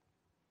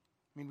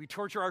 I mean, we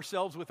torture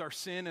ourselves with our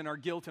sin and our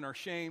guilt and our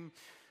shame.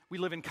 We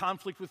live in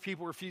conflict with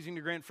people refusing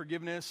to grant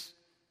forgiveness,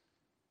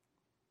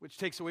 which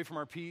takes away from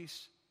our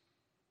peace.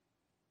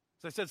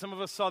 As I said, some of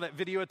us saw that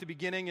video at the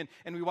beginning,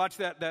 and we watched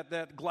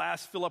that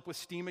glass fill up with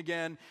steam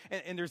again.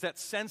 And there's that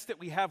sense that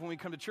we have when we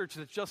come to church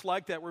that's just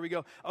like that, where we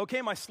go,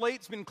 okay, my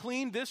slate's been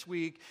cleaned this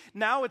week.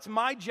 Now it's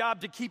my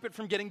job to keep it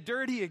from getting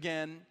dirty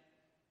again.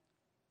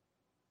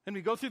 And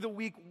we go through the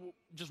week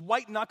just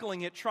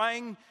white-knuckling it,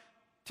 trying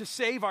to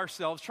save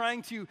ourselves,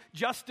 trying to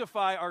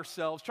justify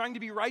ourselves, trying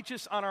to be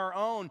righteous on our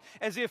own,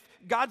 as if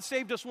God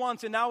saved us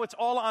once and now it's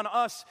all on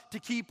us to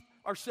keep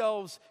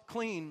ourselves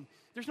clean.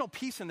 There's no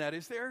peace in that,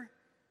 is there?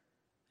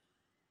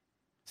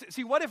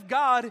 See, what if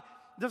God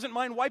doesn't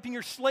mind wiping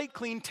your slate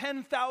clean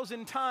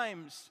 10,000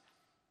 times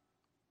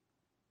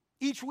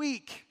each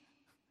week?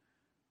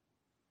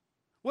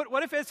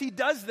 What if as he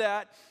does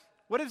that,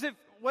 what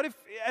if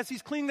as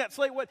he's cleaning that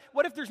slate,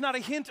 what if there's not a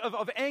hint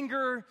of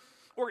anger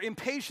or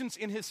impatience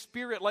in his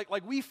spirit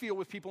like we feel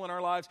with people in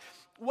our lives?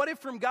 What if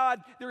from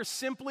God there is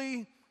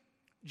simply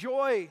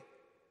joy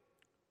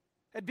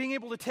at being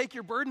able to take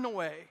your burden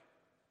away?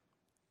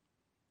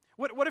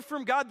 What if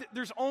from God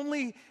there's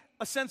only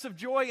a sense of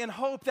joy and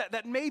hope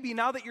that maybe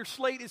now that your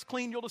slate is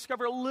clean, you'll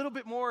discover a little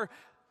bit more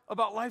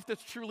about life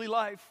that's truly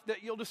life,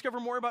 that you'll discover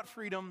more about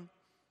freedom.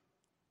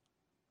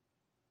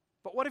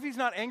 But what if he's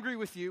not angry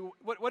with you?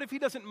 What if he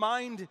doesn't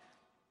mind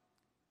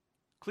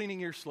cleaning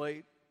your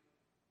slate?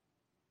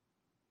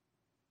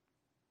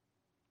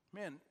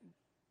 Man,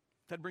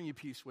 that'd bring you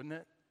peace, wouldn't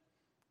it?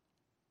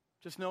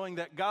 Just knowing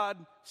that God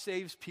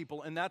saves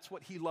people, and that's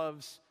what he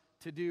loves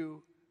to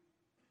do.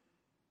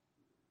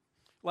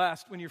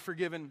 Last, when you're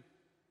forgiven,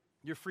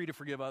 you're free to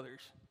forgive others.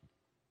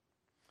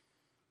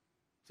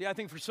 See, I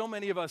think for so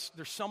many of us,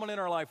 there's someone in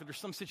our life, or there's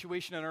some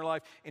situation in our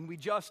life, and we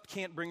just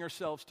can't bring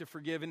ourselves to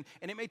forgive. And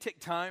it may take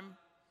time.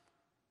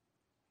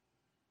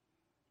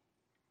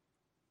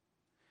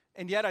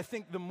 And yet, I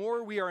think the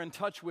more we are in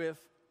touch with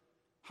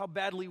how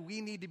badly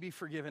we need to be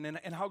forgiven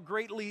and how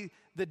greatly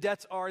the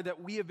debts are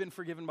that we have been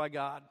forgiven by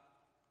God,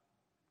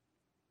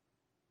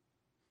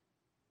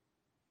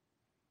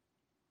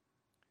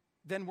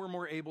 then we're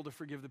more able to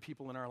forgive the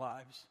people in our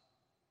lives.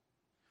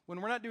 When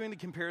we're not doing the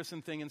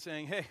comparison thing and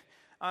saying, hey,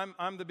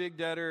 I'm the big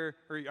debtor,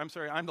 or I'm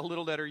sorry, I'm the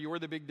little debtor, you're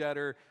the big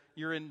debtor,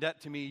 you're in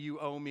debt to me, you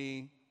owe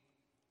me.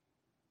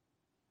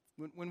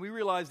 When we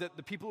realize that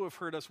the people who have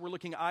hurt us, we're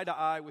looking eye to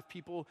eye with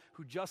people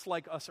who just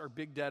like us are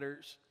big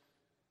debtors,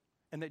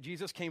 and that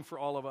Jesus came for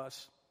all of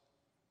us,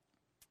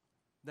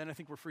 then I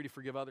think we're free to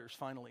forgive others,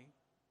 finally.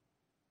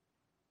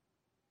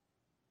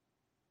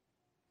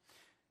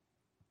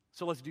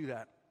 So let's do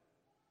that.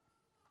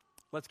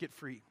 Let's get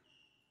free.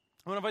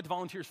 I want to invite the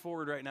volunteers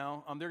forward right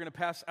now. They're going to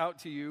pass out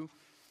to you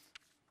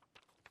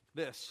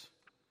this.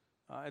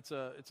 It's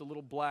a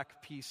little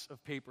black piece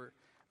of paper.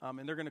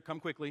 And they're going to come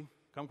quickly.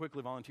 Come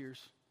quickly, volunteers.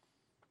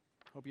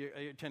 Hope you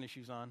have your tennis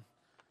shoes on.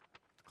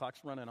 The clock's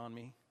running on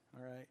me.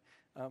 All right.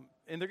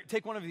 And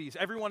take one of these.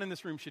 Everyone in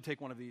this room should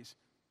take one of these.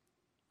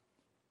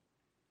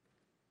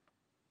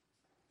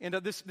 And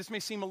this may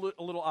seem a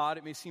little odd.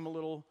 It may seem a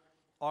little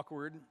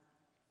awkward.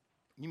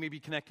 You may be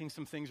connecting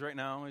some things right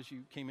now as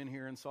you came in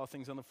here and saw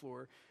things on the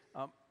floor.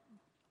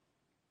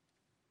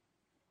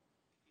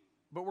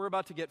 But we're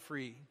about to get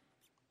free.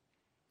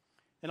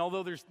 And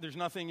although there's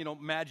nothing,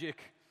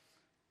 magic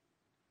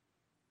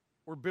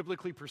or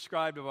biblically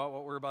prescribed about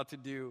what we're about to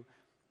do,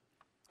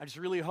 I just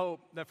really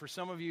hope that for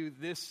some of you,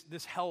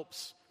 this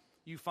helps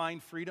you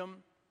find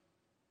freedom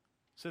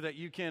so that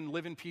you can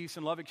live in peace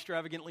and love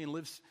extravagantly and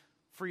live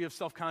free of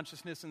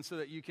self-consciousness, and so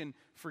that you can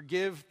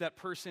forgive that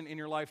person in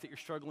your life that you're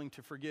struggling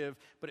to forgive.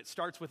 But it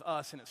starts with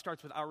us, and it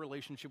starts with our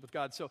relationship with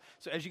God. So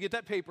as you get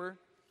that paper,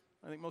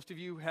 I think most of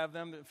you have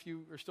them, a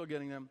few are still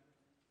getting them.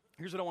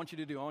 Here's what I want you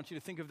to do. I want you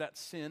to think of that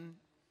sin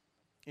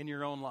in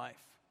your own life.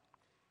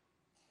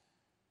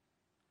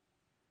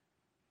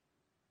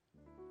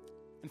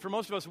 And for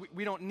most of us,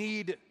 we don't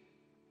need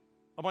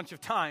a bunch of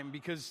time,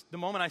 because the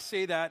moment I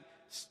say that,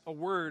 a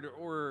word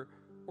or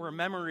a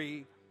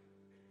memory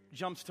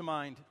jumps to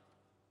mind.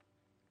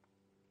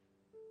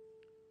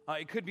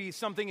 It could be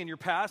something in your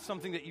past,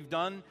 something that you've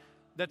done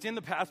that's in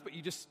the past, but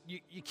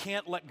you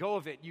can't let go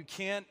of it. You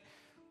can't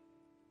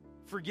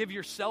forgive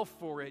yourself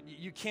for it.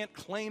 You can't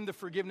claim the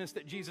forgiveness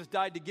that Jesus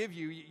died to give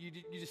you.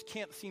 You just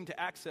can't seem to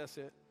access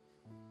it.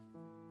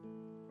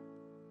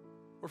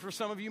 Or for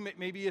some of you,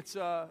 maybe it's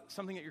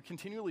something that you're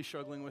continually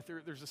struggling with.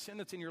 There's a sin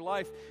that's in your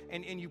life,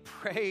 and you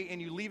pray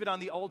and you leave it on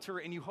the altar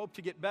and you hope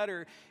to get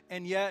better,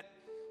 and yet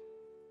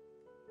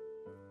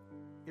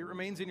it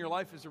remains in your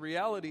life as a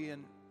reality,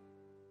 and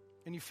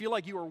you feel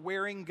like you are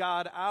wearing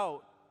God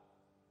out,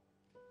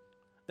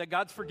 that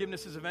God's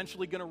forgiveness is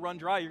eventually going to run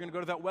dry. You're going to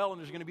go to that well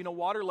and there's going to be no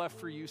water left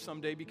for you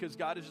someday because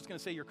God is just going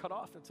to say, you're cut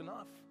off. That's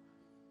enough.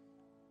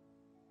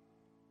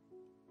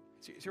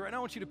 See, right now I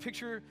want you to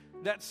picture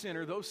that sin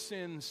or those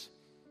sins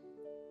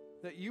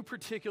that you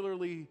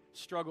particularly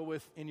struggle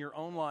with in your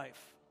own life.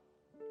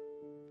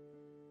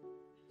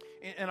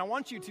 And I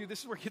want you to, this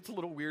is where it gets a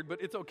little weird,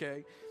 but it's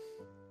okay.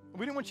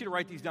 We didn't want you to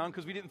write these down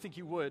because we didn't think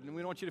you would, and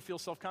we don't want you to feel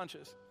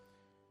self-conscious.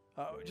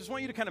 Just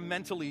want you to kind of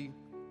mentally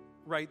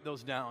write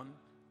those down.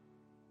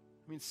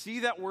 I mean, see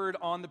that word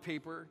on the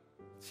paper.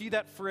 See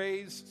that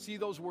phrase. See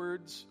those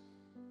words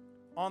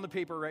on the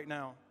paper right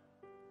now.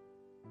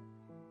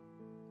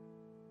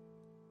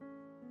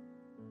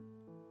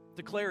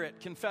 Declare it.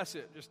 Confess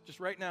it. Just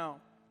right now.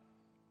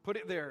 Put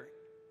it there.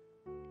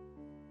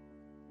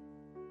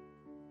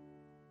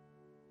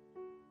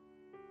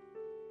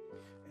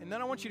 And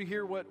then I want you to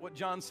hear what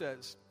John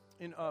says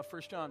in 1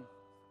 John.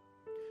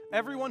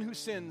 Everyone who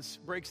sins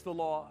breaks the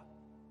law.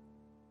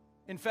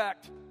 In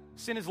fact,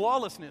 sin is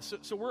lawlessness,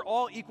 so we're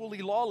all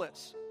equally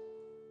lawless.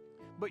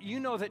 But you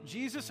know that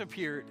Jesus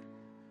appeared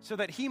so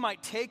that he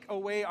might take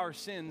away our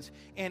sins,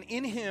 and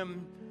in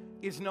him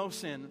is no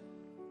sin.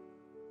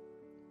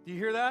 Do you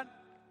hear that?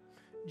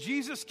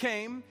 Jesus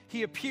came,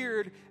 he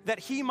appeared that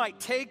he might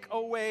take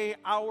away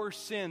our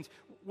sins.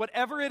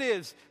 Whatever it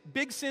is,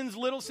 big sins,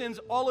 little sins,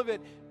 all of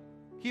it,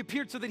 he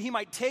appeared so that he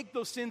might take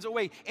those sins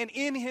away. And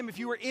in him, if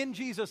you are in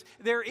Jesus,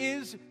 there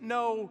is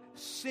no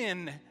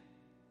sin.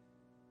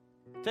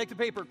 Take the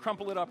paper,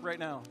 crumple it up right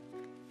now.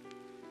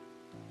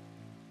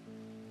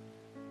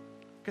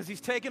 Because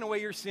he's taken away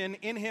your sin.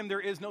 In him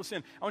there is no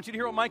sin. I want you to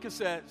hear what Micah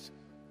says.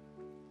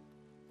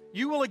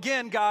 You will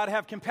again, God,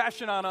 have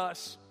compassion on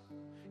us.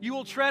 You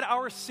will tread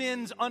our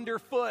sins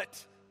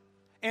underfoot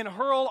and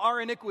hurl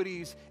our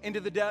iniquities into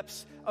the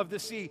depths of the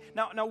sea.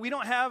 Now we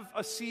don't have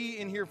a sea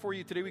in here for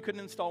you today. We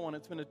couldn't install one.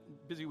 It's been a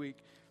busy week.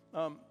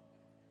 But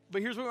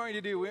here's what we want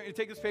you to do. We want you to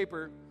take this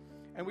paper,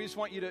 and we just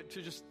want you to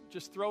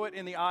just throw it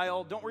in the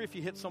aisle. Don't worry if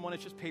you hit someone.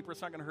 It's just paper.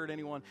 It's not going to hurt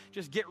anyone.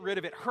 Just get rid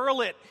of it.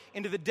 Hurl it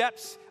into the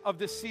depths of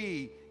the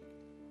sea.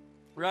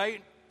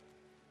 Right?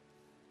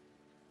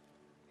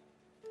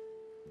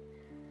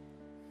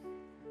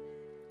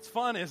 It's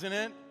fun, isn't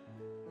it?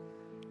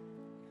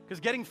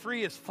 Because getting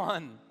free is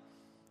fun.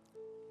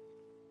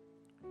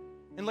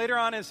 And later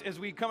on, as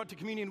we come up to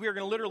communion, we are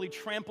going to literally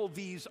trample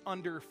these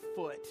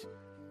underfoot.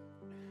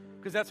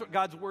 Because that's what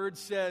God's word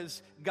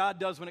says God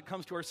does when it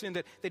comes to our sin,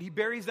 that he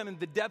buries them in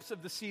the depths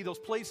of the sea, those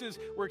places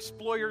where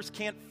explorers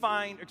can't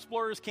find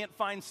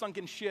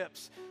sunken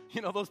ships.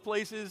 You know, those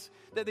places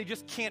that they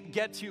just can't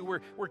get to,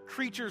 where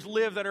creatures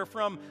live that are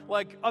from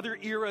like other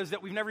eras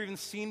that we've never even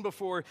seen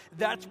before.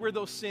 That's where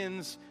those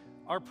sins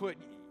are put.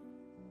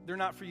 They're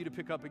not for you to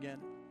pick up again.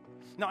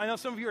 Now, I know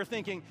some of you are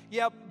thinking,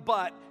 yeah,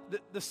 but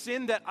the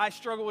sin that I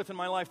struggle with in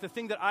my life, the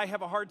thing that I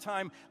have a hard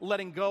time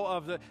letting go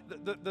of,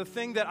 the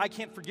thing that I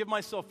can't forgive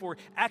myself for,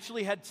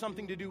 actually had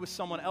something to do with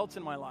someone else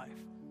in my life.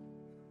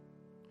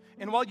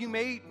 And while you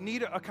may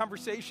need a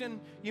conversation,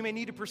 you may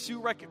need to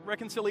pursue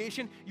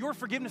reconciliation, your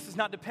forgiveness is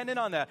not dependent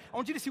on that. I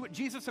want you to see what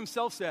Jesus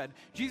himself said.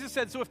 Jesus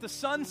said, so if the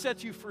Son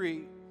sets you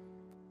free,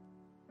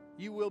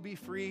 you will be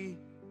free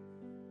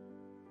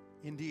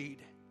indeed.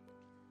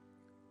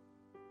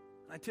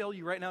 I tell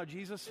you right now,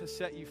 Jesus has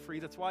set you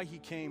free. That's why he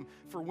came.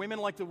 For women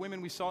like the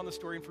women we saw in the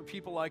story, and for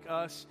people like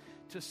us,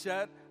 to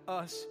set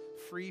us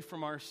free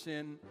from our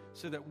sin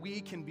so that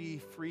we can be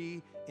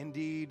free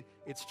indeed.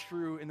 It's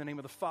true in the name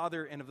of the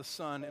Father and of the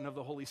Son and of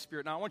the Holy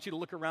Spirit. Now I want you to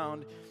look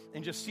around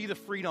and just see the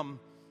freedom.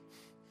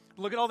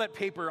 Look at all that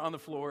paper on the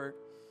floor.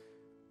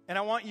 And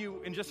I want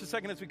you, in just a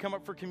second as we come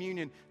up for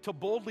communion, to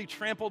boldly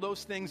trample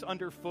those things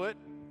underfoot.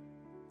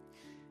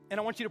 And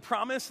I want you to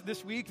promise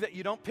this week that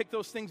you don't pick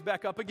those things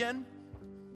back up again.